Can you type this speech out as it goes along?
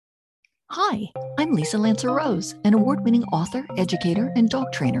Hi, I'm Lisa Lancer Rose, an award winning author, educator, and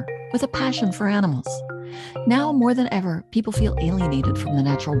dog trainer with a passion for animals. Now more than ever, people feel alienated from the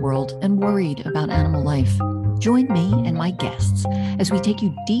natural world and worried about animal life. Join me and my guests as we take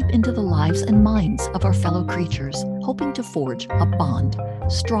you deep into the lives and minds of our fellow creatures, hoping to forge a bond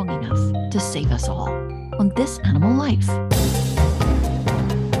strong enough to save us all on This Animal Life.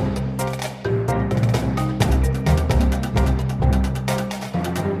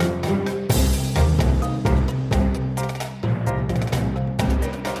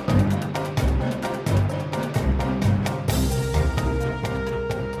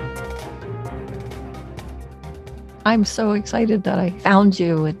 I'm so excited that I found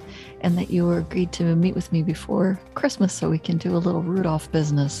you and that you agreed to meet with me before Christmas so we can do a little Rudolph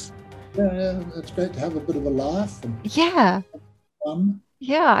business. Yeah, it's great to have a bit of a laugh and Yeah. fun.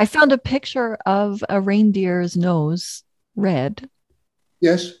 Yeah. I found a picture of a reindeer's nose red.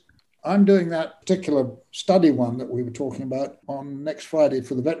 Yes, I'm doing that particular study one that we were talking about on next Friday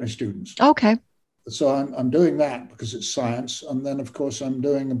for the veterinary students. Okay. So I'm doing that because it's science. And then, of course, I'm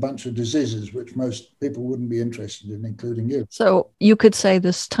doing a bunch of diseases, which most people wouldn't be interested in, including you. So you could say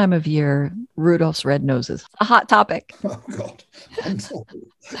this time of year, Rudolph's red nose is a hot topic. Oh, God. I'm sorry.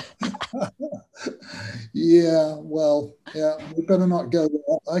 Yeah, well, yeah, we better not go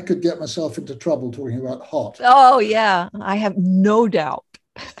there. I could get myself into trouble talking about hot. Oh, yeah. I have no doubt.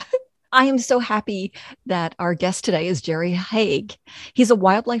 I am so happy that our guest today is Jerry Haig. He's a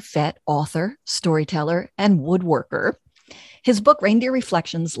wildlife vet, author, storyteller, and woodworker. His book, Reindeer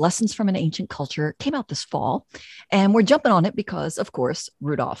Reflections Lessons from an Ancient Culture, came out this fall. And we're jumping on it because, of course,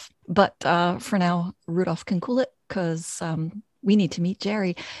 Rudolph. But for now, Rudolph can cool it because we need to meet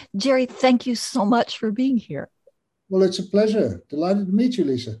Jerry. Jerry, thank you so much for being here. Well, it's a pleasure. Delighted to meet you,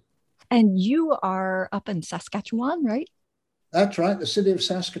 Lisa. And you are up in Saskatchewan, right? That's right, the city of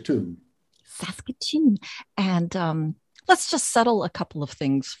Saskatoon. Saskatoon. And let's just settle a couple of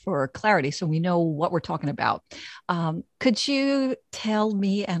things for clarity so we know what we're talking about. Could you tell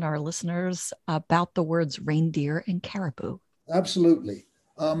me and our listeners about the words reindeer and caribou? Absolutely.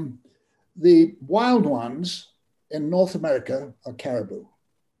 The wild ones in North America are caribou.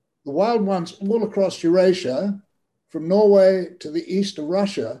 The wild ones all across Eurasia, from Norway to the east of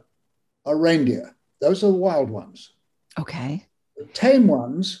Russia, are reindeer. Those are the wild ones. Okay. The tame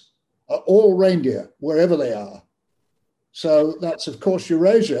ones are all reindeer, wherever they are. So that's, of course,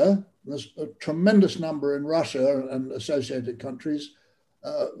 Eurasia. There's a tremendous number in Russia and associated countries,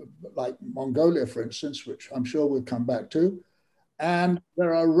 like Mongolia, for instance, which I'm sure we'll come back to. And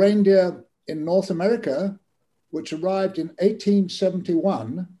there are reindeer in North America, which arrived in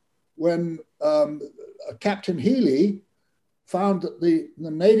 1871 when Captain Healy found that the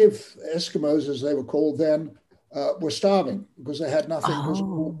native Eskimos, as they were called then, were starving because they had nothing because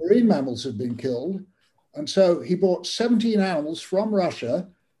marine mammals had been killed. And so he bought 17 animals from Russia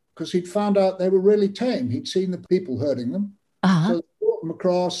because he'd found out they were really tame. He'd seen the people herding them. So they brought them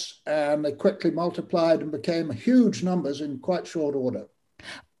across and they quickly multiplied and became huge numbers in quite short order.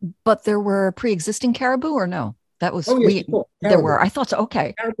 But there were pre-existing caribou or no? That was, Oh, yes, of course. There were. I thought so.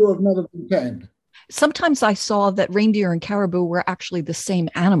 Okay. Caribou have never been tamed. Sometimes I saw that reindeer and caribou were actually the same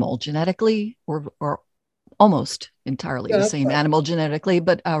animal genetically or almost entirely the same animal genetically,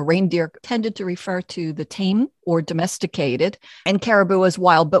 but reindeer tended to refer to the tame or domesticated and caribou as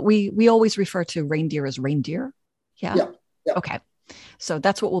wild, but we always refer to reindeer as reindeer. Yeah. Okay. So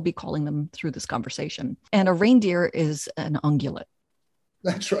that's what we'll be calling them through this conversation. And a reindeer is an ungulate.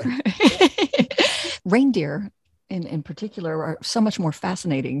 That's right. Reindeer in particular are so much more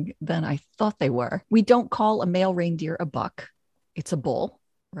fascinating than I thought they were. We don't call a male reindeer a buck. It's a bull,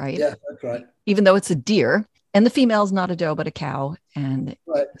 right? Yeah, that's right. Even though it's a deer. And the female is not a doe, but a cow. And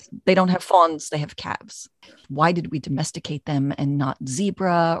they don't have fawns, they have calves. Why did we domesticate them and not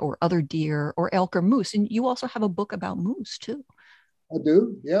zebra or other deer or elk or moose? And you also have a book about moose too. I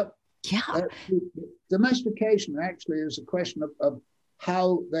do, yep. Yeah. Domestication actually is a question of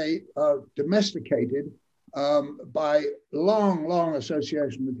how they are domesticated by long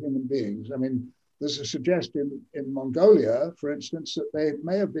association with human beings. I mean, there's a suggestion in Mongolia, for instance, that they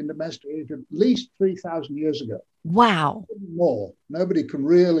may have been domesticated at least 3,000 years ago. Wow. More. Nobody can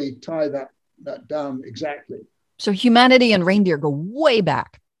really tie that down exactly. So humanity and reindeer go way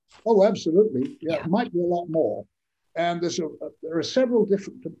back. Oh, absolutely. Yeah, it might be a lot more. And there are several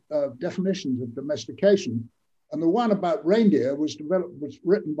different definitions of domestication. And the one about reindeer was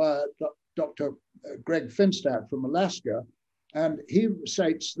written by Dr. Greg Finstad from Alaska. And he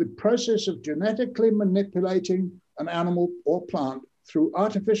states the process of genetically manipulating an animal or plant through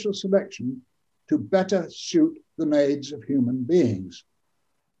artificial selection to better suit the needs of human beings.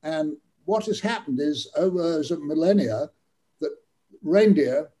 And what has happened is over the millennia that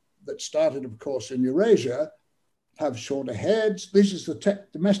reindeer that started, of course, in Eurasia have shorter heads. These are the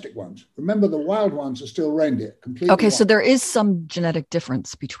domestic ones. Remember, the wild ones are still reindeer, completely. Okay, so there is some genetic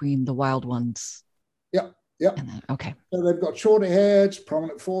difference between the wild ones. Yeah, yeah. Okay. So they've got shorter heads,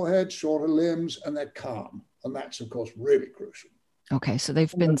 prominent foreheads, shorter limbs, and they're calm. And that's, of course, really crucial. Okay, so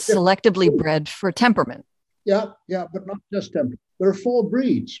they've been selectively bred for temperament. Yeah, yeah, but not just temperament. There are 4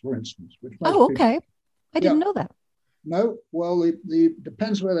 breeds, for instance. Which okay. I didn't know that. No, well, the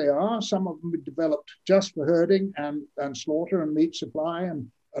depends where they are. Some of them are developed just for herding and slaughter and meat supply,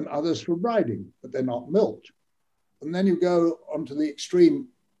 and others for riding, but they're not milked. And then you go onto the extreme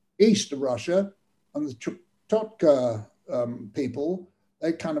east of Russia, and the Chukotka people,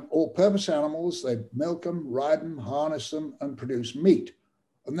 they kind of all-purpose animals. They milk them, ride them, harness them, and produce meat.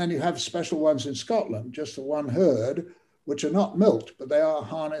 And then you have special ones in Scotland, just the one herd, which are not milked, but they are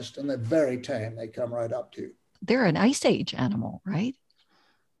harnessed, and they're very tame. They come right up to you. They're an Ice Age animal, right?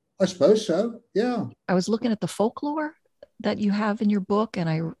 I suppose so, yeah. I was looking at the folklore that you have in your book,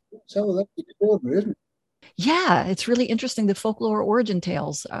 and So that's extraordinary, isn't it? Yeah, it's really interesting. The folklore origin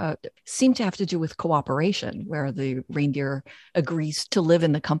tales seem to have to do with cooperation, where the reindeer agrees to live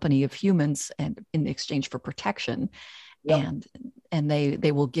in the company of humans and in exchange for protection. Yep. And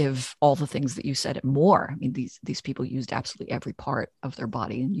they will give all the things that you said and more. I mean, these people used absolutely every part of their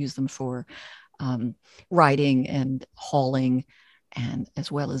body and used them for riding and hauling, and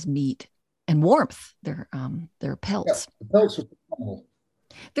as well as meat and warmth. Their pelts. Yeah, the pelts are phenomenal.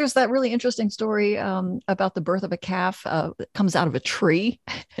 There's that really interesting story about the birth of a calf that comes out of a tree.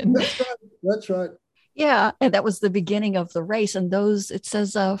 That's right. Yeah, and that was the beginning of the race. And it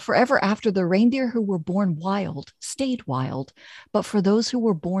says, forever after the reindeer who were born wild stayed wild, but for those who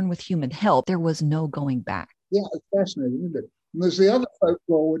were born with human help, there was no going back. Yeah, it's fascinating, isn't it? And there's the other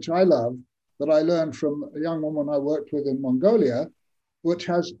folklore, which I love, that I learned from a young woman I worked with in Mongolia, which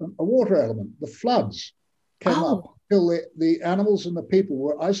has a water element. The floods came up till the animals and the people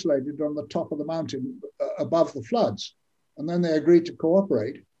were isolated on the top of the mountain above the floods. And then they agreed to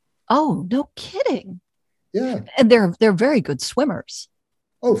cooperate. Oh, no kidding. Yeah. And they're very good swimmers.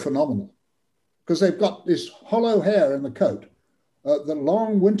 Oh, phenomenal. Because they've got this hollow hair in the coat. The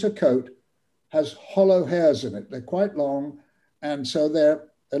long winter coat has hollow hairs in it. They're quite long. And so they're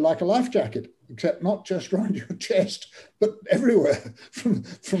like a life jacket, except not just around your chest, but everywhere from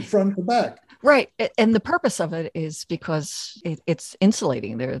front to back. Right. And the purpose of it is because it's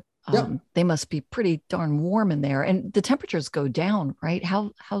insulating. They must be pretty darn warm in there. And the temperatures go down, right?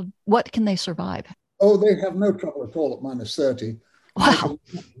 What can they survive? Oh, they have no trouble at all at minus 30. Wow.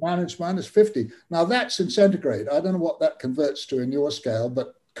 Minus 50. Now that's in centigrade. I don't know what that converts to in your scale,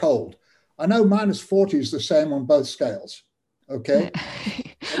 but cold. I know minus 40 is the same on both scales. Okay.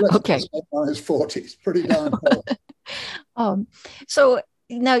 Okay. Minus 40. It's pretty darn cold. So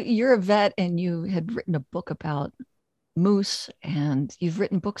now you're a vet, and you had written a book about moose, and you've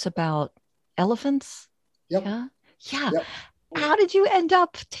written books about elephants. Yep. Yeah. Yep. How did you end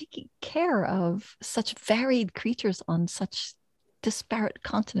up taking care of such varied creatures on such disparate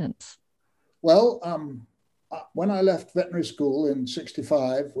continents? Well, when I left veterinary school in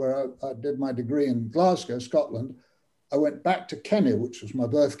 1965, where I did my degree in Glasgow, Scotland, I went back to Kenya, which was my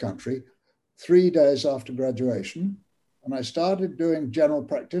birth country, 3 days after graduation. And I started doing general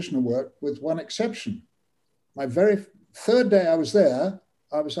practitioner work with one exception. My very third day I was there,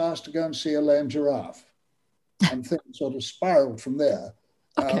 I was asked to go and see a lame giraffe. And things sort of spiraled from there.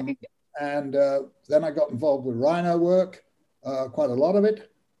 Okay. Then I got involved with rhino work, quite a lot of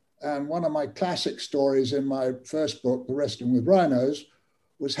it. And one of my classic stories in my first book, The Wrestling with Rhinos,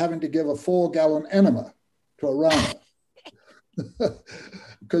 was having to give a 4-gallon enema to a rhino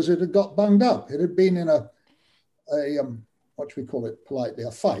because it had got bunged up. It had been in a what do we call it politely,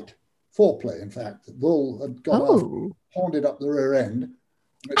 a fight, foreplay, in fact. The bull had gone off, pounded up the rear end.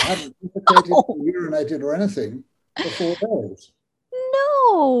 It hadn't defecated or urinated or anything for 4 days.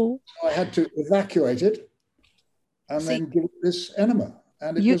 No. So I had to evacuate it and then give it this enema.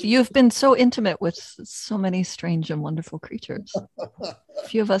 And you've been so intimate with so many strange and wonderful creatures.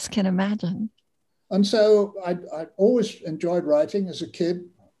 Few of us can imagine. And so I always enjoyed writing as a kid,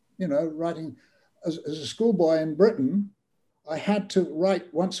 writing as a schoolboy in Britain. I had to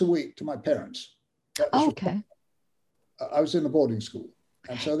write once a week to my parents. Okay. I was in a boarding school.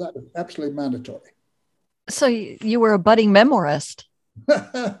 And so that was absolutely mandatory. So you were a budding memoirist.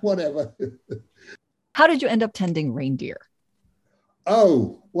 Whatever. How did you end up tending reindeer?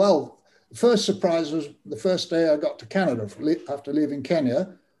 Oh, well, the first surprise was the first day I got to Canada after leaving Kenya.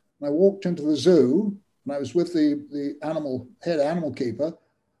 And I walked into the zoo, and I was with the head animal keeper.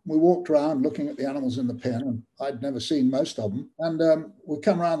 We walked around looking at the animals in the pen, and I'd never seen most of them. And we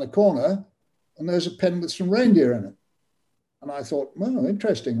come around the corner, and there's a pen with some reindeer in it. And I thought, well,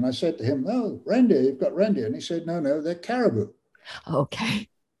 interesting. And I said to him, no, reindeer, you've got reindeer. And he said, no, they're caribou. Okay.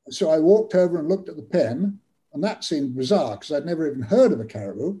 So I walked over and looked at the pen, and that seemed bizarre because I'd never even heard of a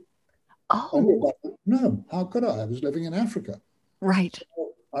caribou. Oh. No, how could I? I was living in Africa. Right.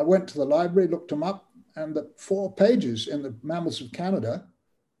 So I went to the library, looked them up, and the 4 pages in the Mammals of Canada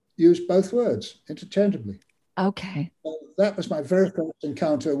used both words interchangeably. Okay. So that was my very first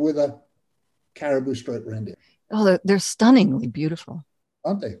encounter with a caribou stroke reindeer. Oh, they're stunningly beautiful.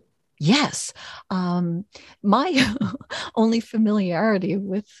 Aren't they? Yes. My only familiarity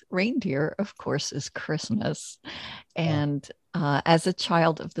with reindeer, of course, is Christmas. And as a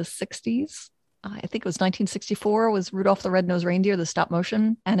child of the 60s, I think it was 1964, was Rudolph the Red-Nosed Reindeer, the stop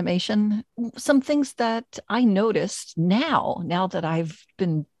motion animation. Some things that I noticed now that I've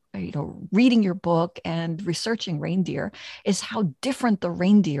been reading your book and researching reindeer, is how different the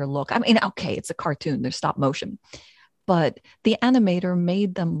reindeer look. I mean, okay, it's a cartoon, they're stop motion, but the animator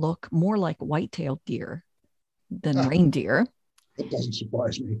made them look more like white-tailed deer than reindeer. It doesn't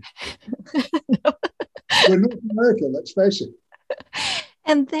surprise me. No. We're North America, let's face it.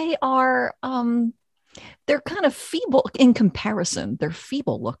 And they are, they're kind of feeble in comparison. They're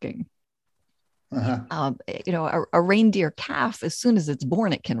feeble looking. Uh-huh. A reindeer calf, as soon as it's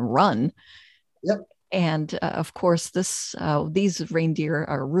born, it can run. Yep. And of course, these reindeer,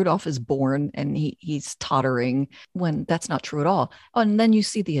 Rudolph is born and he's tottering, when that's not true at all. And then you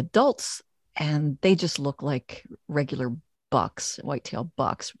see the adults and they just look like regular bucks, white-tailed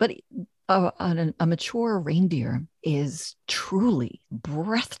bucks. But a mature reindeer is truly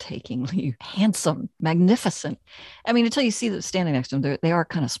breathtakingly handsome, magnificent. I mean, until you see them standing next to them, they are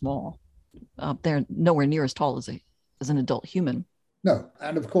kind of small. They're nowhere near as tall as an adult human. No.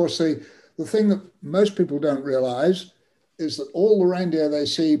 And of course, the thing that most people don't realize is that all the reindeer they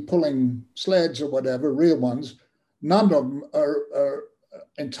see pulling sleds or whatever, real ones, none of them are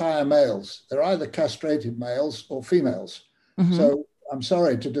entire males. They're either castrated males or females. Mm-hmm. So I'm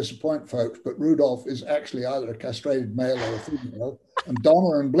sorry to disappoint folks, but Rudolph is actually either a castrated male or a female, and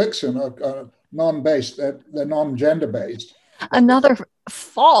Donner and Blitzen are non-based, they're non-gender based. Another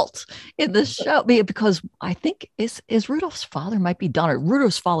fault in the show, because I think is Rudolph's father might be Donner.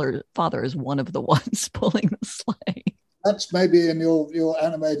 Rudolph's father is one of the ones pulling the sleigh. That's maybe in your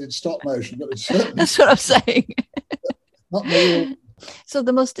animated stop motion, but it's certainly that's what I'm saying. Not real. So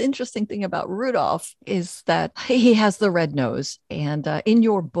the most interesting thing about Rudolph is that he has the red nose. And in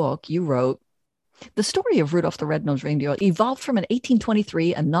your book, you wrote, the story of Rudolph the Red-Nosed Reindeer evolved from an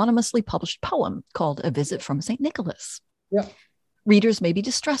 1823 anonymously published poem called A Visit from St. Nicholas. Yeah. Readers may be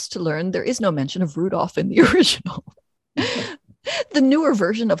distressed to learn there is no mention of Rudolph in the original. The newer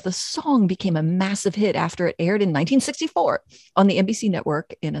version of the song became a massive hit after it aired in 1964 on the NBC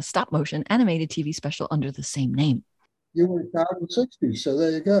network in a stop-motion animated TV special under the same name. You were a child in the 60s, so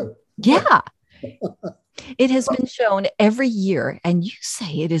there you go. Yeah. It has been shown every year, and you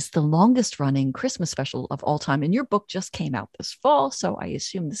say it is the longest running Christmas special of all time. And your book just came out this fall, so I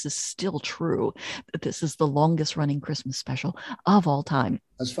assume this is still true, that this is the longest running Christmas special of all time.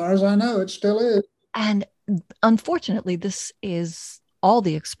 As far as I know, it still is. And unfortunately, this is all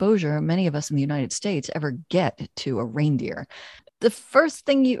the exposure many of us in the United States ever get to a reindeer. The first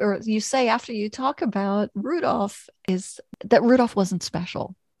thing you say after you talk about Rudolph is that Rudolph wasn't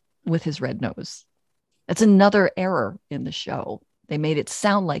special with his red nose. That's another error in the show. They made it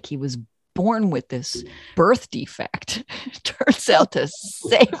sound like he was born with this birth defect. Turns out to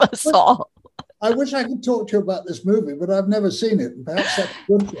save us all. I wish I could talk to you about this movie, but I've never seen it. And perhaps that's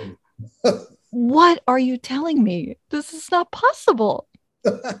a good thing. What are you telling me? This is not possible.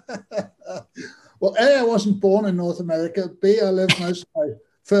 Well, A, I wasn't born in North America. B, I lived most of my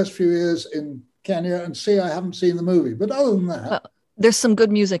first few years in Kenya. And C, I haven't seen the movie. But other than that... Well, there's some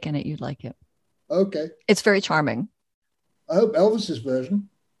good music in it. You'd like it. Okay. It's very charming. I hope Elvis's version.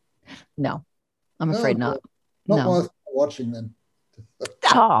 No, I'm afraid not. Not worth watching then.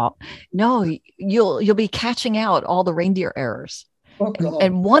 Oh, no, you'll be catching out all the reindeer errors.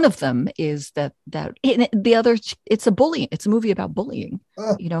 And one of them is that the other, it's a bullying. It's a movie about bullying.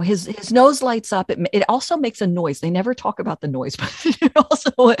 Oh. His nose lights up. It also makes a noise. They never talk about the noise, but also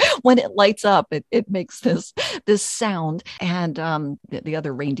when it lights up, it makes this sound. And the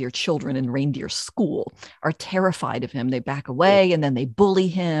other reindeer children in reindeer school are terrified of him. They back away and then they bully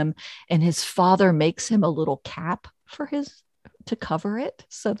him. And his father makes him a little cap to cover it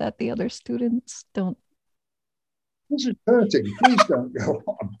so that the other students don't. This is hurting. Please don't go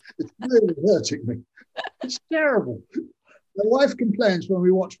on. It's really hurting me. It's terrible. My wife complains when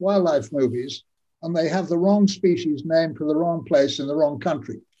we watch wildlife movies and they have the wrong species named for the wrong place in the wrong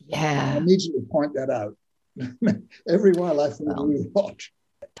country. I Yeah. immediately point that out. Every wildlife movie we watch.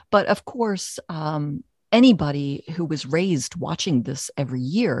 But of course, anybody who was raised watching this every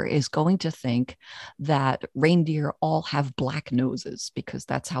year is going to think that reindeer all have black noses because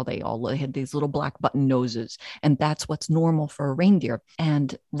that's how they had these little black button noses. And that's what's normal for a reindeer.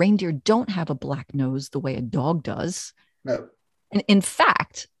 And reindeer don't have a black nose the way a dog does. No. And in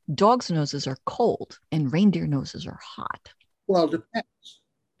fact, dogs' noses are cold and reindeer noses are hot. Well,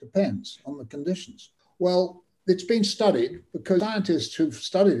 depends on the conditions. Well, it's been studied because scientists who've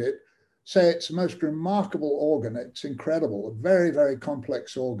studied it say it's the most remarkable organ. It's incredible, a very, very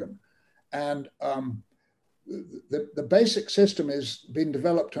complex organ. And the basic system has been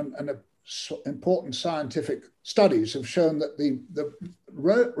developed, and important scientific studies have shown that the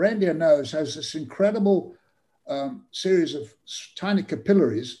reindeer nose has this incredible series of tiny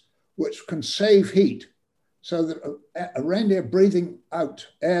capillaries which can save heat. So that a reindeer breathing out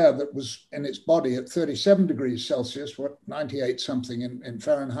air that was in its body at 37 degrees Celsius, 98 something in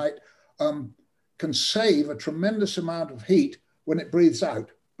Fahrenheit, can save a tremendous amount of heat when it breathes out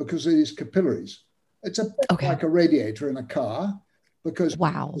because of these capillaries. It's a bit like a radiator in a car, because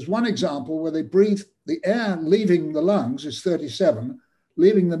there's one example where they breathe, the air leaving the lungs is 37,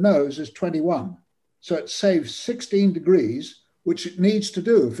 leaving the nose is 21. So it saves 16 degrees, which it needs to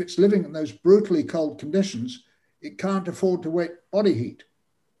do. If it's living in those brutally cold conditions, it can't afford to wait body heat.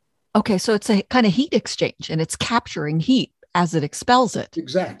 Okay, so it's a kind of heat exchange, and it's capturing heat as it expels it.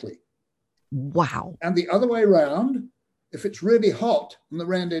 Exactly. Wow. And the other way around, if it's really hot and the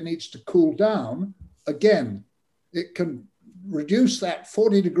reindeer needs to cool down, again, it can reduce that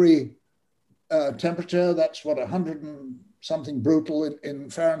 40-degree temperature. That's what, 100 and something brutal in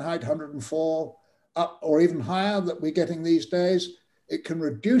Fahrenheit, 104, up or even higher that we're getting these days. It can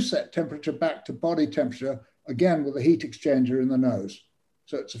reduce that temperature back to body temperature, again, with a heat exchanger in the nose.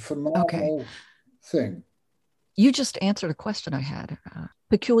 So it's a phenomenal thing. You just answered a question I had.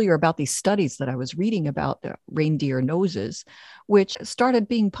 Peculiar about these studies that I was reading about the reindeer noses, which started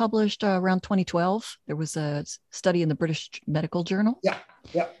being published around 2012. There was a study in the British Medical Journal. Yeah.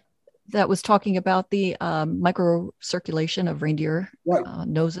 That was talking about the microcirculation of reindeer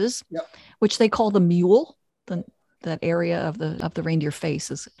noses, which they call the mule. That area of the reindeer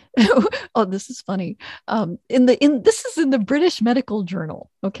face is. Oh, this is funny. This is in the British Medical Journal.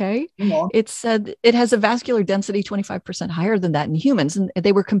 Okay, it said it has a vascular density 25% higher than that in humans, and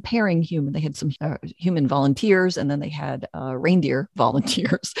they were comparing human. They had some human volunteers, and then they had reindeer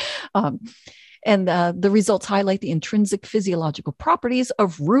volunteers. And the results highlight the intrinsic physiological properties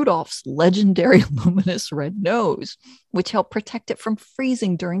of Rudolph's legendary luminous red nose, which help protect it from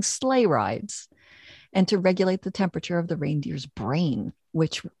freezing during sleigh rides and to regulate the temperature of the reindeer's brain,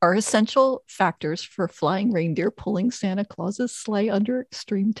 which are essential factors for flying reindeer pulling Santa Claus's sleigh under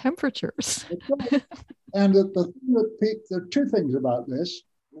extreme temperatures. And there are two things about this.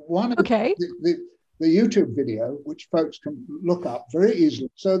 One is the YouTube video, which folks can look up very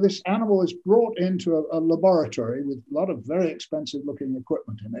easily. So this animal is brought into a laboratory with a lot of very expensive looking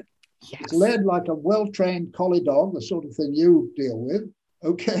equipment in it. Yes. It's led like a well-trained collie dog, the sort of thing you deal with,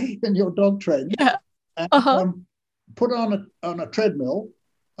 in your dog training. Yeah. And put on a treadmill,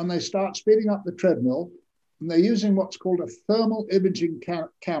 and they start speeding up the treadmill, and they're using what's called a thermal imaging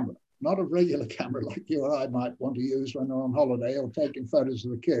camera, not a regular camera like you or I might want to use when we're on holiday or taking photos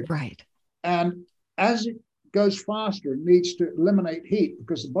of the kid. Right. And as it goes faster and needs to eliminate heat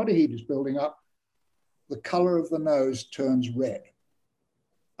because the body heat is building up, the color of the nose turns red.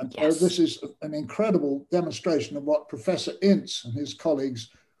 And so this is an incredible demonstration of what Professor Ince and his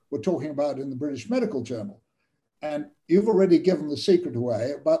colleagues were talking about in the British Medical Journal. And you've already given the secret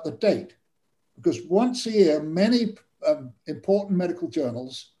away about the date, because once a year, many important medical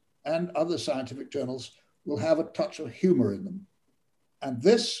journals and other scientific journals will have a touch of humor in them. And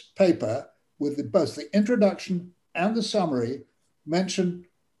this paper, with both the introduction and the summary, mention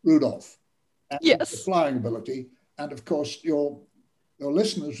Rudolph and the flying ability. And of course, your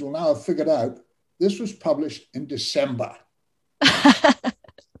listeners will now have figured out this was published in December.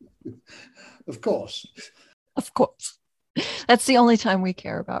 Of course. Of course. That's the only time we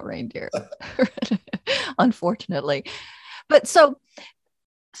care about reindeer, unfortunately. But so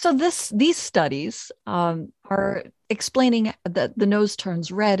these studies are explaining that the nose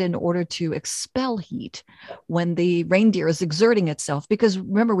turns red in order to expel heat when the reindeer is exerting itself. Because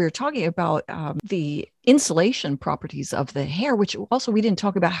remember, we were talking about the insulation properties of the hair, which also we didn't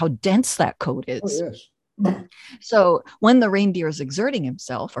talk about how dense that coat is. Oh, yes. So when the reindeer is exerting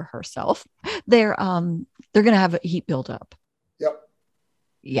himself or herself, they're going to have a heat buildup.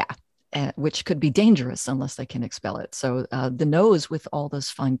 Yeah. Which could be dangerous unless they can expel it. So the nose, with all those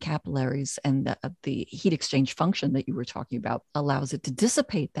fine capillaries and the heat exchange function that you were talking about, allows it to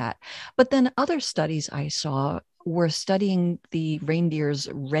dissipate that. But then other studies I saw were studying the reindeer's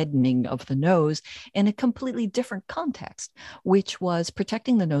reddening of the nose in a completely different context, which was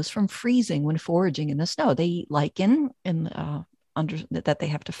protecting the nose from freezing when foraging in the snow. They eat lichen that they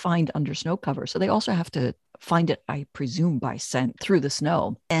have to find under snow cover. So they also have to find it, I presume, by scent through the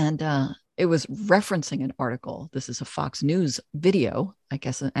snow. And it was referencing an article. This is a Fox News video, I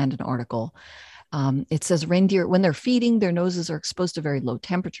guess, and an article. It says reindeer, when they're feeding, their noses are exposed to very low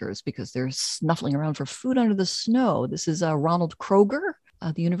temperatures because they're snuffling around for food under the snow. This is Ronald Kroger,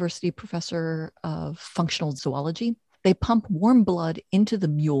 the university professor of functional zoology. They pump warm blood into the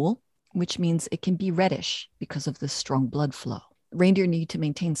mule, which means it can be reddish because of this strong blood flow. Reindeer need to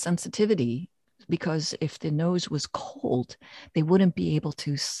maintain sensitivity because if the nose was cold, they wouldn't be able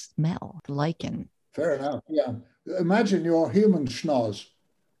to smell the lichen. Fair enough. Yeah. Imagine your human schnoz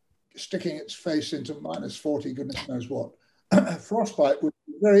sticking its face into -40, goodness knows what. Frostbite would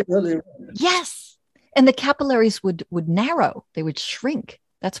be very early. Yes. And the capillaries would narrow. They would shrink.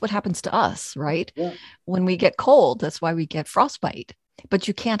 That's what happens to us, right? Yeah. When we get cold, that's why we get frostbite. But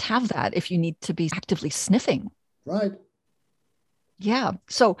you can't have that if you need to be actively sniffing. Right. Yeah.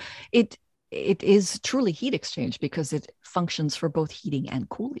 So it is truly heat exchange because it functions for both heating and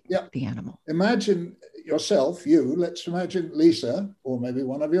cooling the animal. Imagine yourself, let's imagine Lisa, or maybe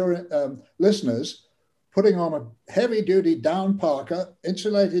one of your listeners, putting on a heavy-duty down parka,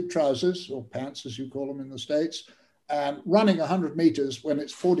 insulated trousers, or pants as you call them in the States, and running 100 meters when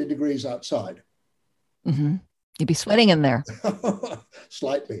it's 40 degrees outside. Mm-hmm. You'd be sweating in there.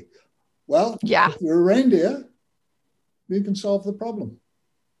 Slightly. Well, yeah. If you're a reindeer, you can solve the problem.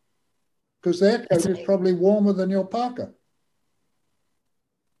 Because their coat is probably warmer than your parka.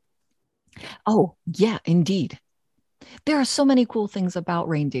 Oh, yeah, indeed. There are so many cool things about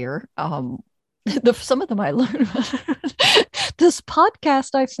reindeer. Some of them I learned. This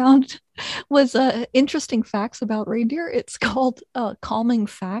podcast I found was interesting facts about reindeer. It's called Calming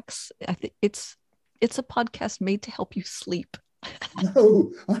Facts. I think it's a podcast made to help you sleep.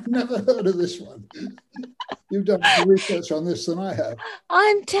 No, I've never heard of this one. You've done more research on this than I have.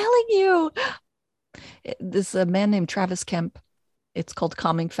 I'm telling you. This a man named Travis Kemp. It's called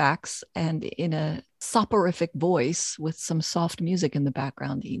Calming Facts. And in a soporific voice with some soft music in the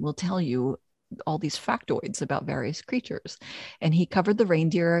background, he will tell you all these factoids about various creatures. And he covered the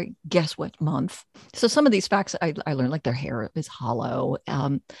reindeer, guess what month. So some of these facts I learned, like their hair is hollow.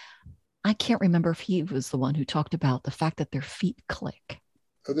 I can't remember if he was the one who talked about the fact that their feet click.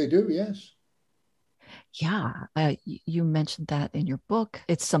 Oh, they do, yes. Yeah, you mentioned that in your book.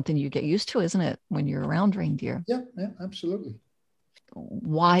 It's something you get used to, isn't it, when you're around reindeer? Yeah, absolutely.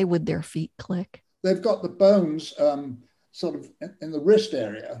 Why would their feet click? They've got the bones sort of in the wrist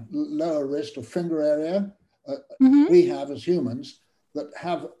area, lower wrist or finger area, we have as humans that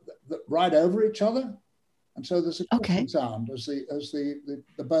ride over each other. And so there's a clicking sound as the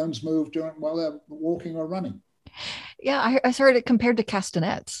bones move while they're walking or running. Yeah, I heard it compared to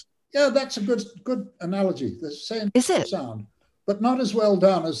castanets. Yeah, that's a good analogy. The same sound, but not as well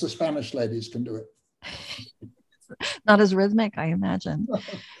done as the Spanish ladies can do it. Not as rhythmic, I imagine.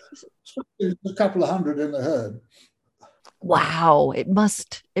 There's a couple of hundred in the herd. Wow, it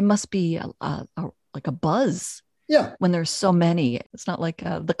must be like a buzz. Yeah. When there's so many, it's not like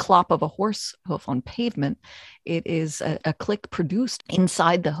the clop of a horse hoof on pavement. It is a click produced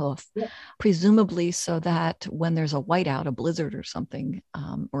inside the hoof, presumably so that when there's a whiteout, a blizzard or something,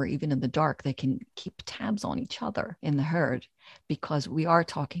 or even in the dark, they can keep tabs on each other in the herd, because we are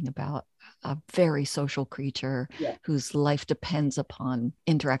talking about a very social creature whose life depends upon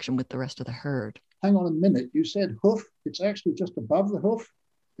interaction with the rest of the herd. Hang on a minute. You said hoof. It's actually just above the hoof.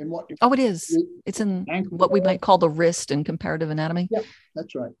 It is. It's in what we might call the wrist in comparative anatomy. Yeah,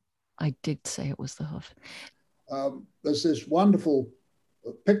 that's right. I did say it was the hoof. There's this wonderful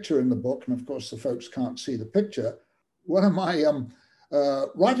picture in the book, and of course the folks can't see the picture. One of my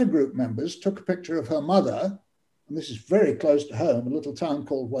writer group members took a picture of her mother, and this is very close to home, a little town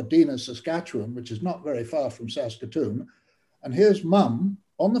called Wadena, Saskatchewan, which is not very far from Saskatoon. And here's Mum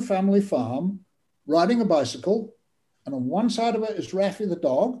on the family farm riding a bicycle. And on one side of it is Raffy the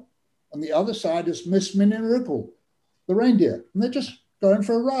dog, and the other side is Miss Minnie Ripple, the reindeer. And they're just going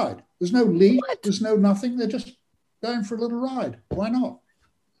for a ride. There's no lead, there's no nothing. They're just going for a little ride. Why not?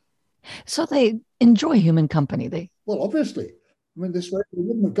 So they enjoy human company. Well, obviously. I mean, this reindeer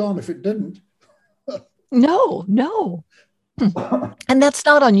wouldn't have gone if it didn't. No. And that's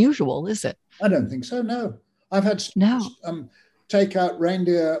not unusual, is it? I don't think so, no. I've had take out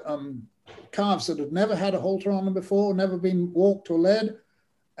reindeer calves that had never had a halter on them before, never been walked or led.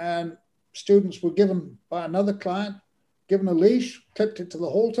 And students were given by another client, given a leash, clipped it to the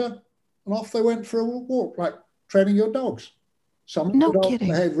halter, and off they went for a walk, like training your dogs. Some No dogs kidding.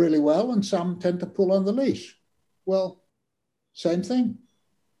 behave really well, and some tend to pull on the leash. Well, same thing.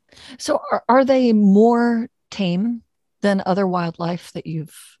 So are they more tame than other wildlife that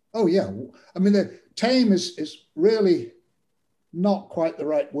you've? Oh, yeah. I mean, the tame is really not quite the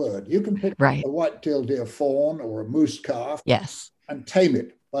right word. You can pick Right. a white-tailed deer fawn or a moose calf Yes. and tame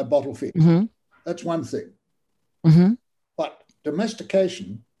it by bottle feed. Mm-hmm. That's one thing. Mm-hmm. But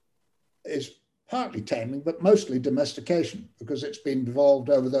domestication is partly taming, but mostly domestication, because it's been evolved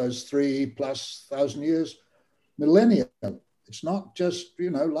over those 3,000+ years, millennia. It's not just,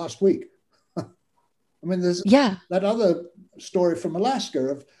 last week. I mean, there's that other story from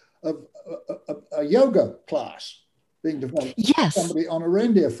Alaska of a yoga class being developed. Yes. Somebody on a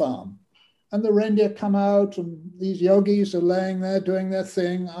reindeer farm. And the reindeer come out, and these yogis are laying there doing their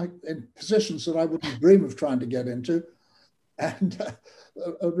thing in positions that I wouldn't dream of trying to get into. And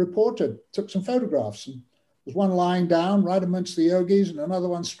a reporter took some photographs, and there's one lying down right amongst the yogis and another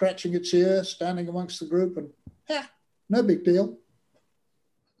one stretching its ear, standing amongst the group, and no big deal.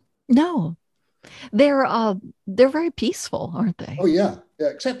 No, they're very peaceful, aren't they? Oh, yeah,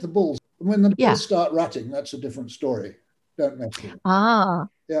 except the bulls. When the bulls start rutting, that's a different story. Don't mess with it. Ah,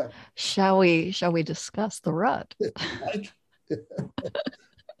 yeah. Shall we discuss the rut?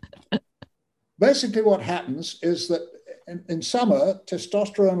 Basically, what happens is that in summer,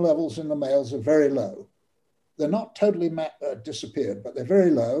 testosterone levels in the males are very low. They're not totally disappeared, but they're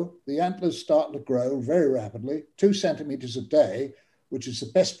very low. The antlers start to grow very rapidly, 2 centimeters a day, which is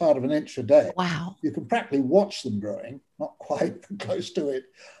the best part of an inch a day. Wow. You can practically watch them growing, not quite, but close to it.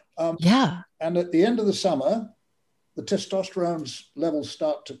 And at the end of the summer, the testosterone levels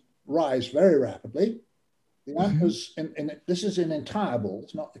start to rise very rapidly. The antlers, this is in entire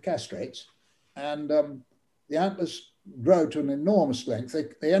bulls, not the castrates, and the antlers grow to an enormous length.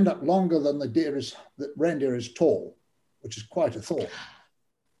 They end up longer than the reindeer is tall, which is quite a thought.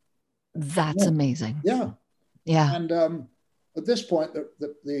 That's amazing. Yeah. Yeah. And at this point,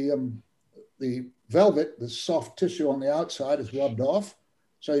 the velvet, the soft tissue on the outside, is rubbed off.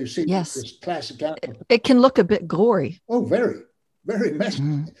 So you see this classic antler. It can look a bit gory. Oh, very, very messy.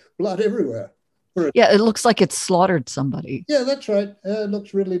 Blood everywhere. Yeah, it looks like it's slaughtered somebody. Yeah, that's right. It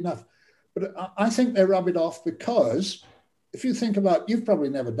looks really enough. But I think they rub it off because if you think about, you've probably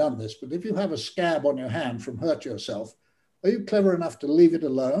never done this, but if you have a scab on your hand from hurt yourself, are you clever enough to leave it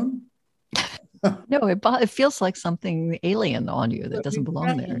alone? No, it feels like something alien on you that doesn't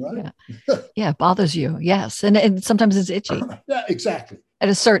belong there. Right? Yeah, it bothers you. Yes, and sometimes it's itchy. Yeah, exactly. At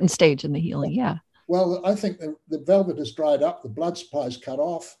a certain stage in the healing, yeah. Well, I think the velvet has dried up, the blood supply is cut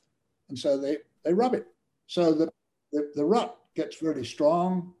off, and so they rub it. So the rut gets really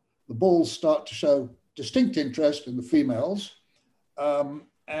strong. The bulls start to show distinct interest in the females,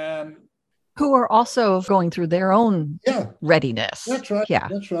 and who are also going through their own readiness. That's right. Yeah,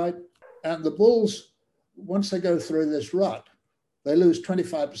 that's right. And the bulls, once they go through this rut, they lose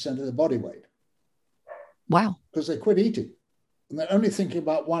 25% of their body weight. Wow. Because they quit eating. And they're only thinking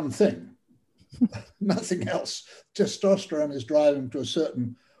about one thing, nothing else. Testosterone is driving to a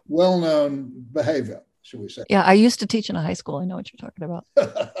certain well-known behavior, shall we say. Yeah, I used to teach in a high school. I know what you're talking about.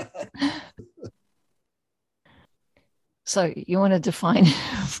 So you want to define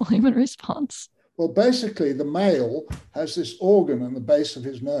Flehmen response? Well, basically, the male has this organ in the base of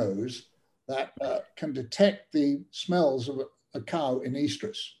his nose that can detect the smells of a cow in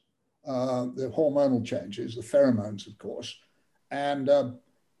estrus, the hormonal changes, the pheromones, of course. And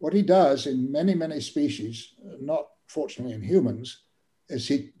what he does in many, many species, not fortunately in humans, is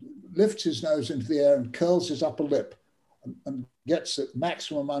he lifts his nose into the air and curls his upper lip and gets the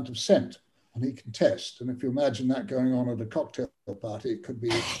maximum amount of scent. And he can test. And if you imagine that going on at a cocktail party, it could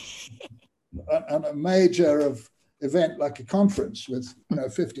be a major event like a conference with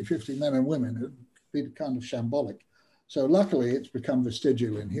 50-50 men and women. It would be kind of shambolic. So luckily, it's become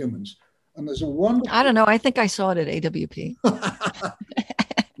vestigial in humans. And there's a wonderful... I don't know. I think I saw it at AWP.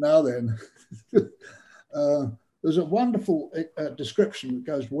 Now then, there's a wonderful description that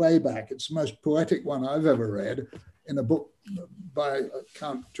goes way back. It's the most poetic one I've ever read in a book by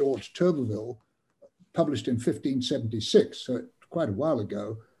Count George Turberville, published in 1576, so quite a while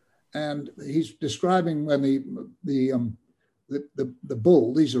ago. And he's describing when the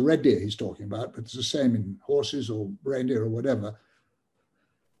bull, these are red deer he's talking about, but it's the same in horses or reindeer or whatever.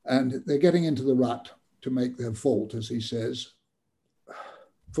 And they're getting into the rut to make their vault, as he says.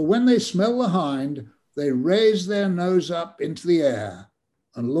 For when they smell the hind, they raise their nose up into the air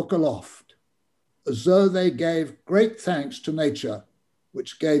and look aloft, as though they gave great thanks to nature,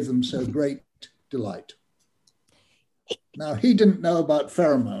 which gave them so great delight. Now, he didn't know about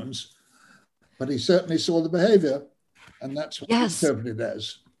pheromones, but he certainly saw the behavior, and that's what he interpreted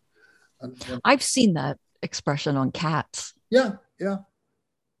as. And, I've seen that expression on cats. Yeah.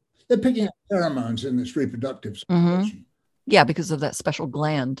 They're picking up pheromones in this reproductive situation. Yeah, because of that special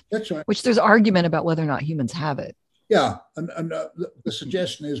gland. That's right. Which there's argument about whether or not humans have it. Yeah, and the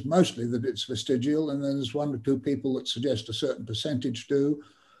suggestion is mostly that it's vestigial, and then there's 1 or 2 people that suggest a certain percentage do,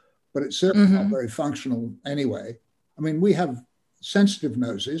 but it's certainly not very functional anyway. I mean, we have sensitive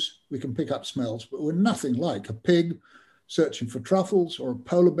noses, we can pick up smells, but we're nothing like a pig searching for truffles or a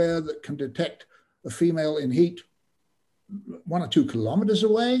polar bear that can detect a female in heat 1 or 2 kilometers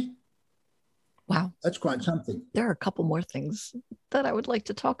away. Wow. That's quite something. There are a couple more things that I would like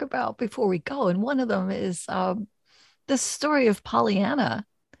to talk about before we go. And one of them is the story of Pollyanna.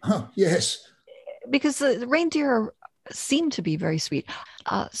 Oh, yes. Because the reindeer seem to be very sweet.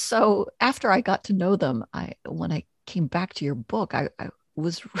 So after I got to know them, when I came back to your book, I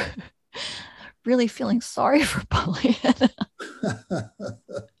was really feeling sorry for Pollyanna.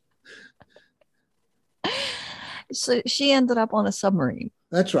 So she ended up on a submarine.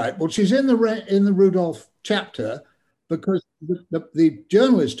 That's right. Well, she's in the Rudolph chapter because the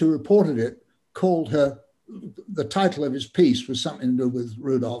journalist who reported it called her. The title of his piece was something to do with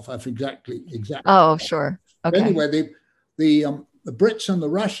Rudolph. I forget exactly. Oh, sure. Okay. But anyway, the Brits and the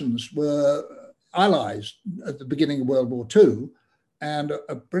Russians were allies at the beginning of World War II, and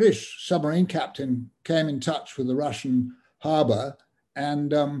a British submarine captain came in touch with the Russian harbor,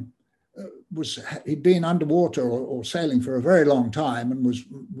 and he'd been underwater or sailing for a very long time and was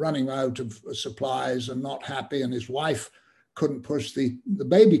running out of supplies and not happy, and his wife couldn't push the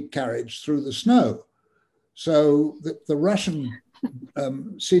baby carriage through the snow. So the Russian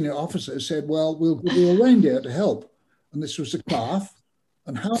senior officer said, well, we'll give you a reindeer to help. And this was a calf.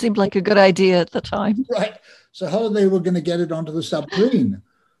 And how seemed like a good idea at the time. Right. So how they were going to get it onto the submarine?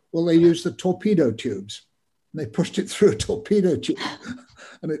 Well, they used the torpedo tubes. And they pushed it through a torpedo tube.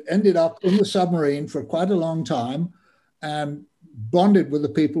 And it ended up in the submarine for quite a long time and bonded with the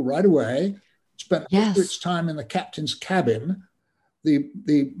people right away. Spent most of its time in the captain's cabin.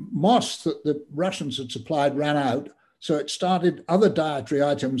 The moss that the Russians had supplied ran out, so it started other dietary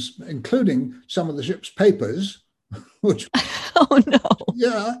items, including some of the ship's papers, which... Oh, no.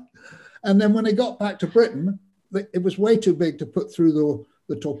 Yeah. And then when they got back to Britain, it was way too big to put through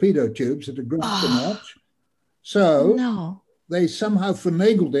the torpedo tubes. It had grown too much. So they somehow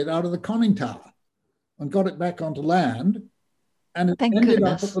finagled it out of the conning tower and got it back onto land, and it ended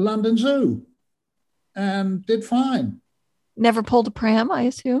up at the London Zoo and did fine. Never pulled a pram, I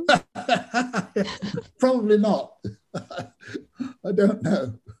assume? Probably not. I don't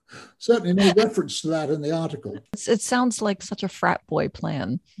know. Certainly no reference to that in the article. It sounds like such a frat boy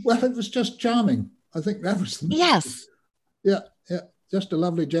plan. Well, it was just charming. I think that was the Yes. Yeah. Just a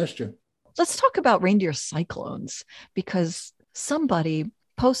lovely gesture. Let's talk about reindeer cyclones, because somebody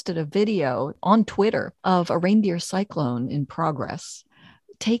posted a video on Twitter of a reindeer cyclone in progress.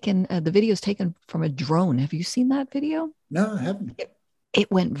 The video is taken from a drone. Have you seen that video? No, I haven't. It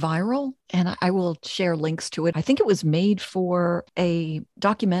went viral, and I will share links to it. I think it was made for a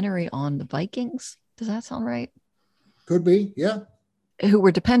documentary on the Vikings. Does that sound right? Could be, yeah. Who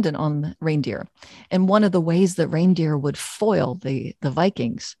were dependent on reindeer. And one of the ways that reindeer would foil the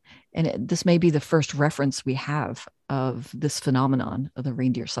Vikings, and this may be the first reference we have of this phenomenon of the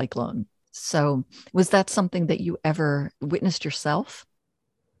reindeer cyclone. So was that something that you ever witnessed yourself?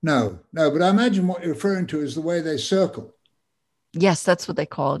 No, but I imagine what you're referring to is the way they circle. Yes, that's what they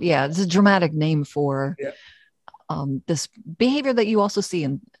call it. Yeah, it's a dramatic name for this behavior that you also see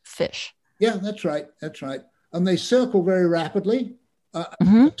in fish. Yeah, that's right. And they circle very rapidly,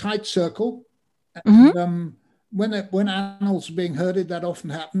 a tight circle. And, when animals are being herded, that often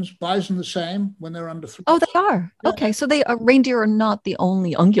happens. Bison the same when they're under threat. Oh, they are. Yeah. Okay, so reindeer are not the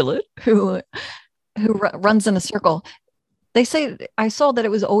only ungulate who runs in a circle. They say, I saw that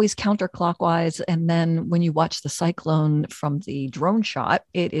it was always counterclockwise. And then when you watch the cyclone from the drone shot,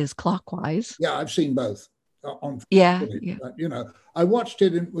 it is clockwise. Yeah, I've seen both. Yeah. I watched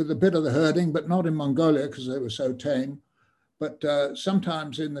it with a bit of the herding, but not in Mongolia because they were so tame. But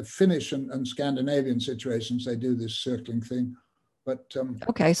sometimes in the Finnish and Scandinavian situations, they do this circling thing. But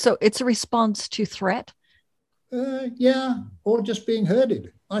okay, so it's a response to threat? Yeah, or just being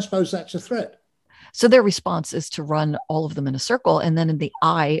herded. I suppose that's a threat. So their response is to run all of them in a circle. And then in the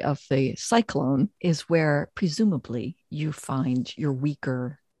eye of the cyclone is where presumably you find your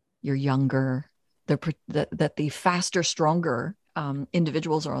weaker, your younger that the faster, stronger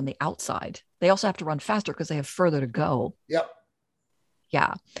individuals are on the outside. They also have to run faster because they have further to go. Yep.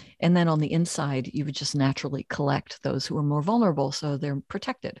 Yeah. And then on the inside, you would just naturally collect those who are more vulnerable, so they're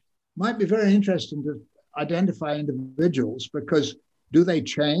protected. Might be very interesting to identify individuals, because do they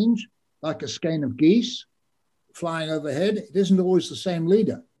change like a skein of geese flying overhead? It isn't always the same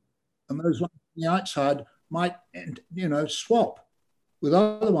leader. And those ones on the outside might, swap with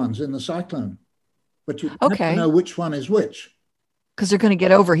other ones in the cyclone. But you have to know which one is which. Because they're going to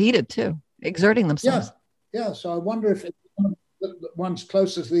get overheated too, exerting themselves. Yeah. So I wonder if the ones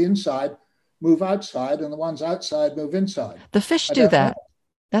closest to the inside move outside and the ones outside move inside. The fish do that.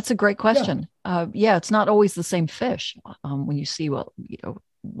 That's a great question. Yeah, it's not always the same fish. When you see what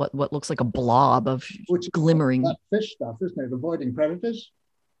looks like a blob of glimmering. That fish stuff, isn't it? Avoiding predators.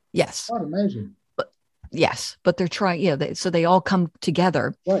 Yes. Quite amazing. Yes, but they're trying. So they all come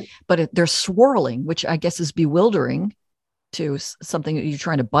together, right? But they're swirling, which I guess is bewildering to something that you're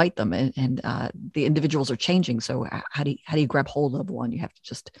trying to bite them, and the individuals are changing. So how do you grab hold of one? You have to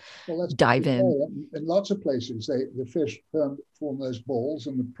just dive in. In lots of places, the fish form those balls,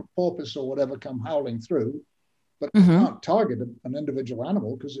 and the porpoise or whatever come howling through, but they can't target an individual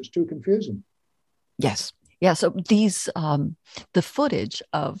animal because it's too confusing. Yes, yeah. So these the footage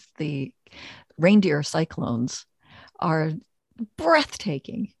of the reindeer cyclones are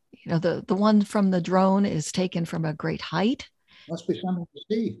breathtaking. The one from the drone is taken from a great height. Must be something to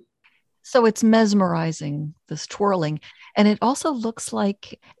see. So it's mesmerizing, this twirling, and it also looks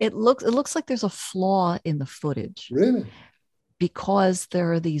like there's a flaw in the footage. Really? Because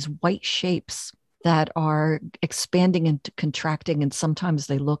there are these white shapes that are expanding and contracting, and sometimes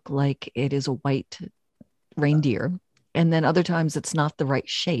they look like it is a white reindeer, and then other times it's not the right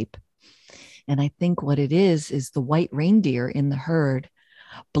shape. And I think what it is the white reindeer in the herd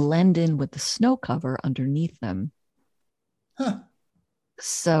blend in with the snow cover underneath them. Huh.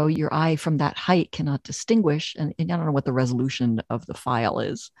 So your eye from that height cannot distinguish. And I don't know what the resolution of the file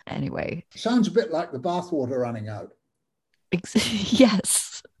is. Anyway. Sounds a bit like the bathwater running out.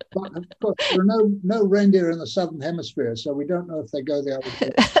 Yes. But of course, there are no reindeer in the southern hemisphere, so we don't know if they go the other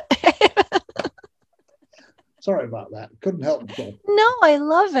way. Sorry about that. Couldn't help myself. No, I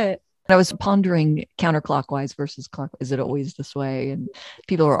love it. I was pondering counterclockwise versus clockwise. Is it always this way? And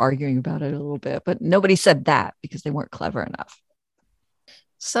people were arguing about it a little bit, but nobody said that because they weren't clever enough.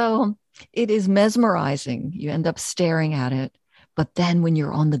 So it is mesmerizing. You end up staring at it, but then when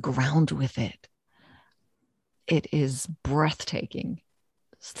you're on the ground with it, it is breathtaking.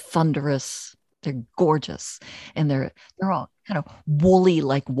 It's thunderous. They're gorgeous, and they're all kind of woolly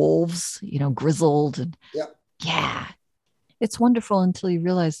like wolves, grizzled, and yeah. It's wonderful until you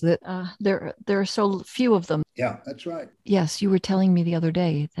realize that there are so few of them. Yeah, that's right. Yes, you were telling me the other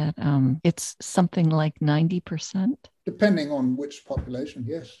day that it's something like 90%. Depending on which population,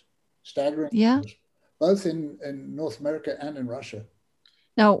 yes. Staggering. Yeah. Both in North America and in Russia.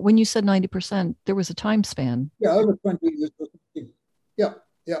 Now, when you said 90%, there was a time span. Yeah, over 20 years.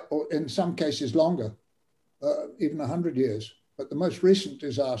 Yeah, or in some cases longer, even 100 years. But the most recent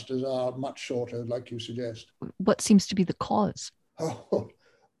disasters are much shorter, like you suggest. What seems to be the cause? Oh,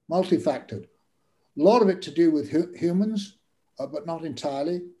 multifactored. A lot of it to do with humans, but not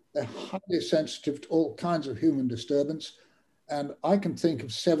entirely. They're highly sensitive to all kinds of human disturbance. And I can think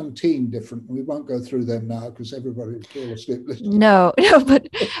of 17 different, we won't go through them now because everybody will fall asleep. No, but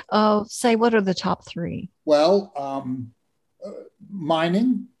say, what are the top three? Well,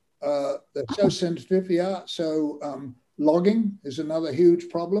 mining, they're so sensitive, yeah. So logging is another huge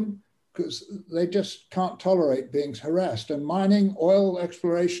problem because they just can't tolerate being harassed. And mining, oil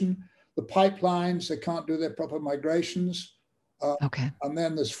exploration, the pipelines, they can't do their proper migrations. And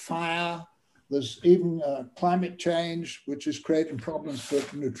then there's fire. There's even climate change, which is creating problems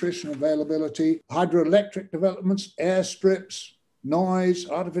for nutrition availability, hydroelectric developments, airstrips, noise,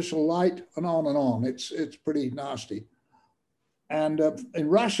 artificial light, and on and on. It's pretty nasty. And in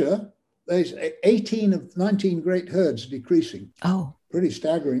Russia, there's 18 of 19 great herds decreasing. Oh. Pretty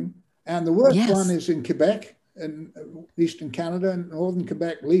staggering. And the worst one is in Quebec, in eastern Canada, and northern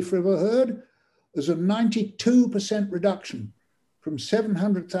Quebec, Leaf River herd. There's a 92% reduction from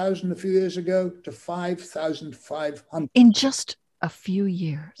 700,000 a few years ago to 5,500. In just a few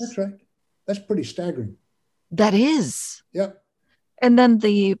years. That's right. That's pretty staggering. That is. Yep. And then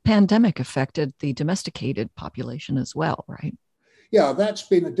the pandemic affected the domesticated population as well, right? Yeah, that's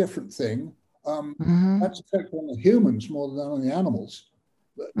been a different thing. That's affected on the humans more than on the animals.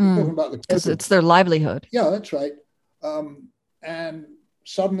 Talking about the because it's their livelihood. Yeah, that's right. And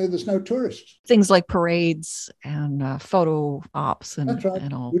suddenly there's no tourists. Things like parades and photo ops and, that's right.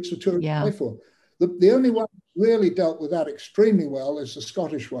 and all. Which the tourists pay for. The only one really dealt with that extremely well is the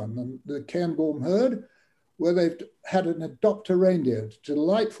Scottish one, and the Cairngorm herd, where they've had an adopt a reindeer. It's a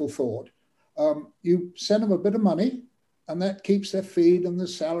delightful thought. You send them a bit of money, and that keeps their feed and the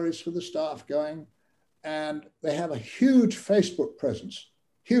salaries for the staff going. And they have a huge Facebook presence,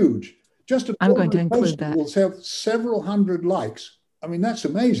 huge. Just a I'm going to include that. Will have several hundred likes. I mean, that's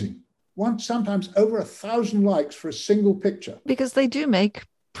amazing. Sometimes over 1,000 likes for a single picture. Because they do make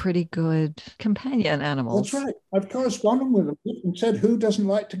pretty good companion animals. That's right. I've corresponded with them and said, who doesn't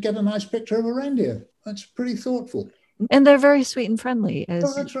like to get a nice picture of a reindeer? That's pretty thoughtful. And they're very sweet and friendly,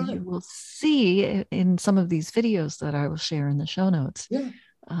 as that's right. you will see in some of these videos that I will share in the show notes. Yeah.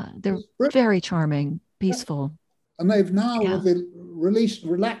 They're very charming, peaceful. And they've now, with the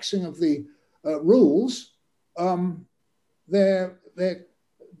relaxing of the rules, they're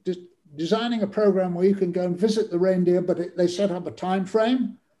designing a program where you can go and visit the reindeer, but they set up a time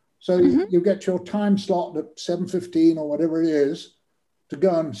frame. So you get your time slot at 7:15 or whatever it is to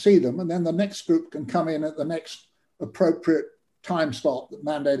go and see them. And then the next group can come in at the next appropriate time slot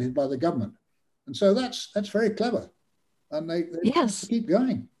mandated by the government. And so that's very clever. And they keep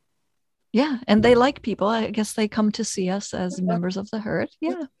going. Yeah. And they like people. I guess they come to see us as members of the herd.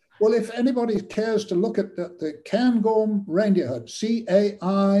 Yeah. Well, if anybody cares to look at the Cairngorm Reindeer Herd,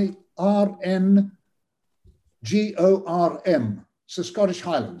 CAIRNGORM, it's the Scottish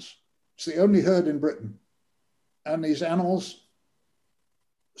Highlands. It's the only herd in Britain. And these animals,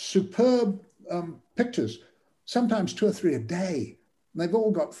 superb pictures, sometimes 2 or 3 a day. And they've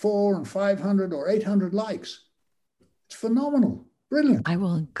all got 400 and 500 or 800 likes. It's phenomenal. Brilliant. I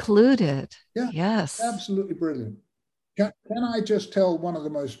will include it. Yeah. Yes. Absolutely brilliant. Can I just tell one of the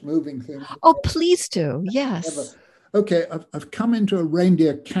most moving things? Oh, please do. Yes. Ever? Okay, I've come into a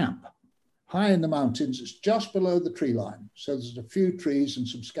reindeer camp high in the mountains. It's just below the tree line. So there's a few trees and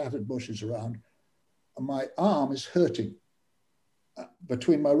some scattered bushes around. And my arm is hurting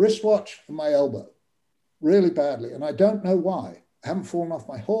between my wristwatch and my elbow really badly. And I don't know why. I haven't fallen off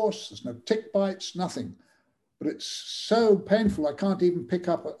my horse. There's no tick bites, nothing. But it's so painful, I can't even pick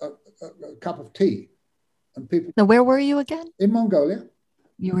up a cup of tea. And people. Now, where were you again? In Mongolia.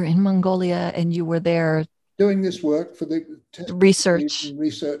 You were in Mongolia, and you were there doing this work for the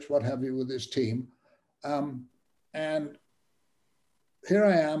research, what have you, with this team. And here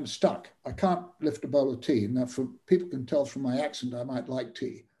I am stuck. I can't lift a bowl of tea. Now, people can tell from my accent I might like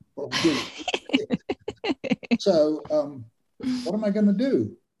tea. But so what am I going to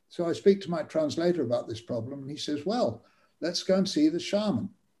do? So I speak to my translator about this problem, and he says, well, let's go and see the shaman.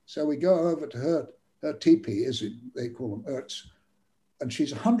 So we go over to her teepee, as they call them, yurts, and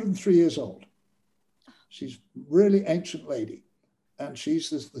she's 103 years old. She's a really ancient lady, and she's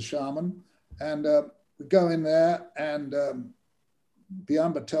the shaman. And we go in there, and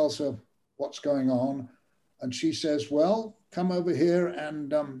Biamba tells her what's going on, and she says, well, come over here.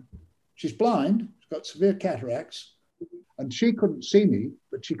 And she's blind, she's got severe cataracts, and she couldn't see me,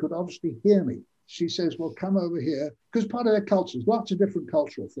 but she could obviously hear me. She says, well, come over here, because part of their cultures, lots of different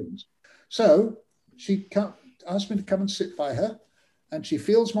cultural things. So she asked me to come and sit by her, and she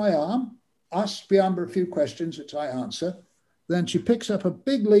feels my arm, asks Biamba a few questions, which I answer. Then she picks up a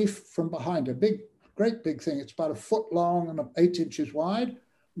big leaf from behind her, great big thing. It's about 1 foot long and 8 inches wide.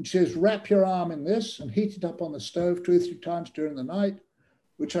 And she says, wrap your arm in this and heat it up on the stove 2 or 3 times during the night,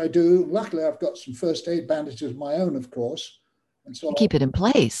 which I do. Luckily, I've got some first aid bandages of my own, of course. And so keep it in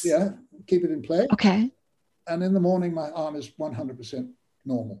place. Yeah, keep it in place. Okay. And in the morning, my arm is 100%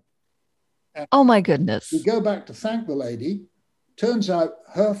 normal. And oh, my goodness. We go back to thank the lady. Turns out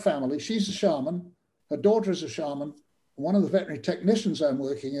her family, she's a shaman. Her daughter is a shaman. One of the veterinary technicians I'm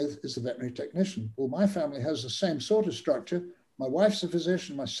working with is the veterinary technician. Well, my family has the same sort of structure. My wife's a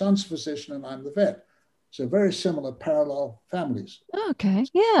physician, my son's a physician, and I'm the vet. So very similar parallel families. Okay,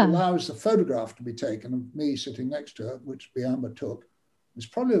 yeah. It allows the photograph to be taken of me sitting next to her, which Biamba took. It's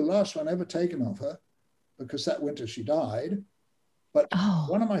probably the last one ever taken of her, because that winter she died. But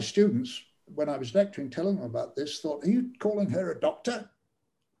one of my students, when I was lecturing, telling them about this, thought, are you calling her a doctor?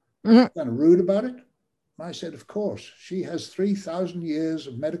 Kind of rude about it. And I said, of course, she has 3,000 years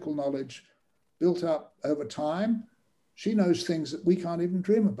of medical knowledge built up over time. She knows things that we can't even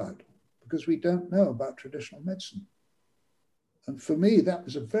dream about because we don't know about traditional medicine. And for me, that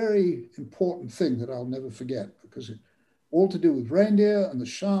was a very important thing that I'll never forget, because it all to do with reindeer and the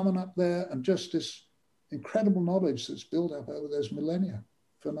shaman up there and just this incredible knowledge that's built up over those millennia.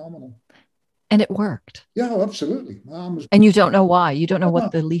 Phenomenal. And it worked. Yeah, absolutely. My arm was... And you don't know why? You don't know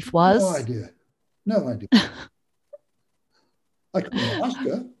what the leaf was? No idea. No idea. I couldn't ask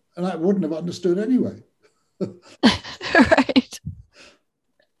her, and I wouldn't have understood anyway. Right.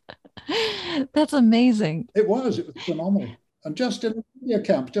 That's amazing. It was phenomenal. And just in the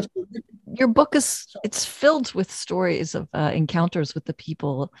camp, your book it's filled with stories of encounters with the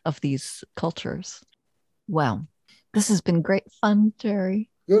people of these cultures. Wow. This has been great fun, Jerry.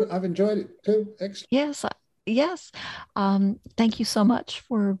 Good. I've enjoyed it too. Excellent. Yes. Thank you so much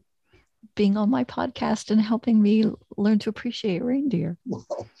for being on my podcast and helping me learn to appreciate reindeer. Well,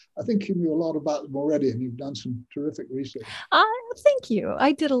 I think you knew a lot about them already, and you've done some terrific research. Thank you.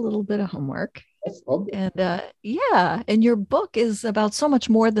 I did a little bit of homework. And and your book is about so much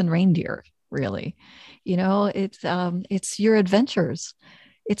more than reindeer, really. It's your adventures.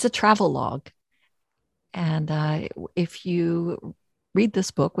 It's a travel log. And if you read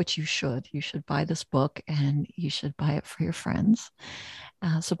this book, which you should buy this book, and you should buy it for your friends,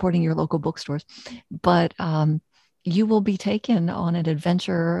 supporting your local bookstores. But you will be taken on an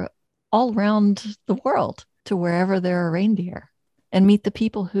adventure all around the world to wherever there are reindeer, and meet the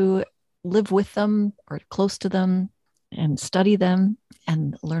people who live with them or close to them, and study them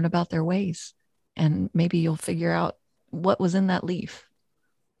and learn about their ways. And maybe you'll figure out what was in that leaf.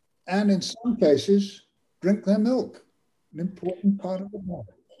 And in some cases, drink their milk, an important part of the life.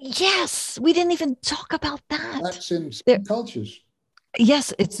 Yes, we didn't even talk about that. That's in some cultures.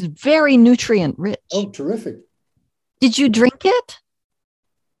 Yes, it's very nutrient rich. Oh, terrific. Did you drink it?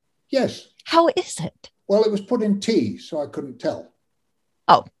 Yes. How is it? Well, it was put in tea, so I couldn't tell.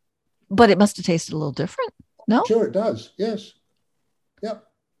 Oh, but it must have tasted a little different. No? Sure it does, yes. Yep.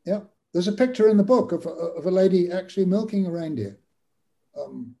 There's a picture in the book of a lady actually milking a reindeer.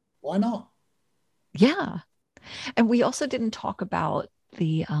 Why not? Yeah. And we also didn't talk about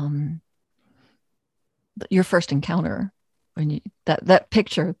your first encounter, when that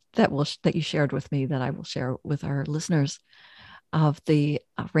picture that you shared with me, that I will share with our listeners, of the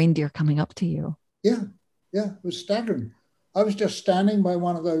reindeer coming up to you. Yeah, it was staggering. I was just standing by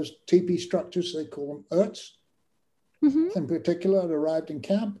one of those teepee structures, they call them yurts. Mm-hmm. In particular, I'd arrived in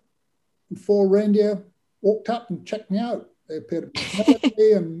camp, and 4 reindeer walked up and checked me out. They appeared to be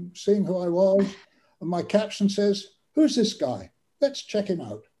me and seeing who I was. And my caption says, "Who's this guy? Let's check him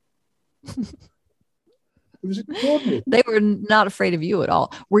out." It was extraordinary. They were not afraid of you at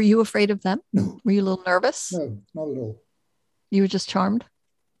all. Were you afraid of them? No. Were you a little nervous? No, not at all. You were just charmed?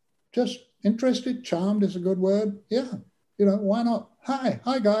 Just interested. Charmed is a good word. Yeah. Why not? Hi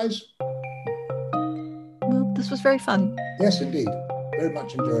guys. Well, this was very fun. Yes, indeed. Very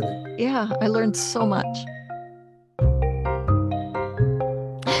much enjoyed it. Yeah, I learned so much.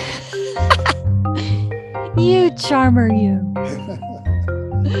 You charmer, you.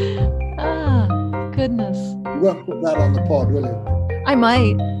 Goodness. You won't put that on the pod, will you? I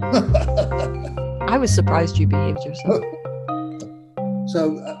might. I was surprised you behaved yourself.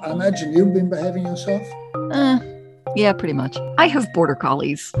 So I imagine you've been behaving yourself? Yeah, pretty much. I have border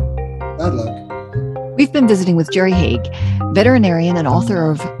collies. Bad luck. We've been visiting with Jerry Haig, veterinarian and author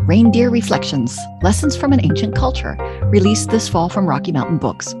of Reindeer Reflections, Lessons from an Ancient Culture, released this fall from Rocky Mountain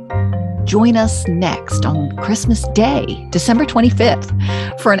Books. Join us next on Christmas Day, December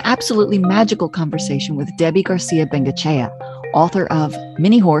 25th, for an absolutely magical conversation with Debbie Garcia Bengoechea, author of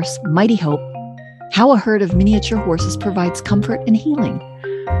Mini Horse, Mighty Hope, How a Herd of Miniature Horses Provides Comfort and Healing.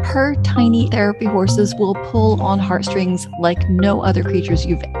 Her tiny therapy horses will pull on heartstrings like no other creatures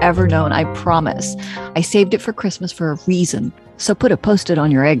you've ever known, I promise. I saved it for Christmas for a reason, so put a Post-it on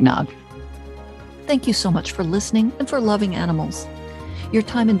your eggnog. Thank you so much for listening and for loving animals. Your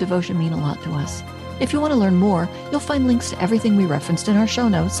time and devotion mean a lot to us. If you want to learn more, you'll find links to everything we referenced in our show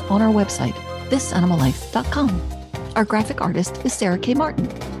notes on our website, thisanimallife.com. Our graphic artist is Sarah K. Martin.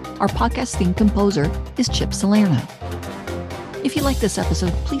 Our podcast theme composer is Chip Salerno. If you like this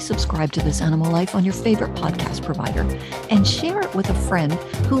episode, please subscribe to This Animal Life on your favorite podcast provider and share it with a friend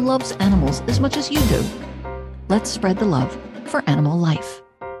who loves animals as much as you do. Let's spread the love for animal life.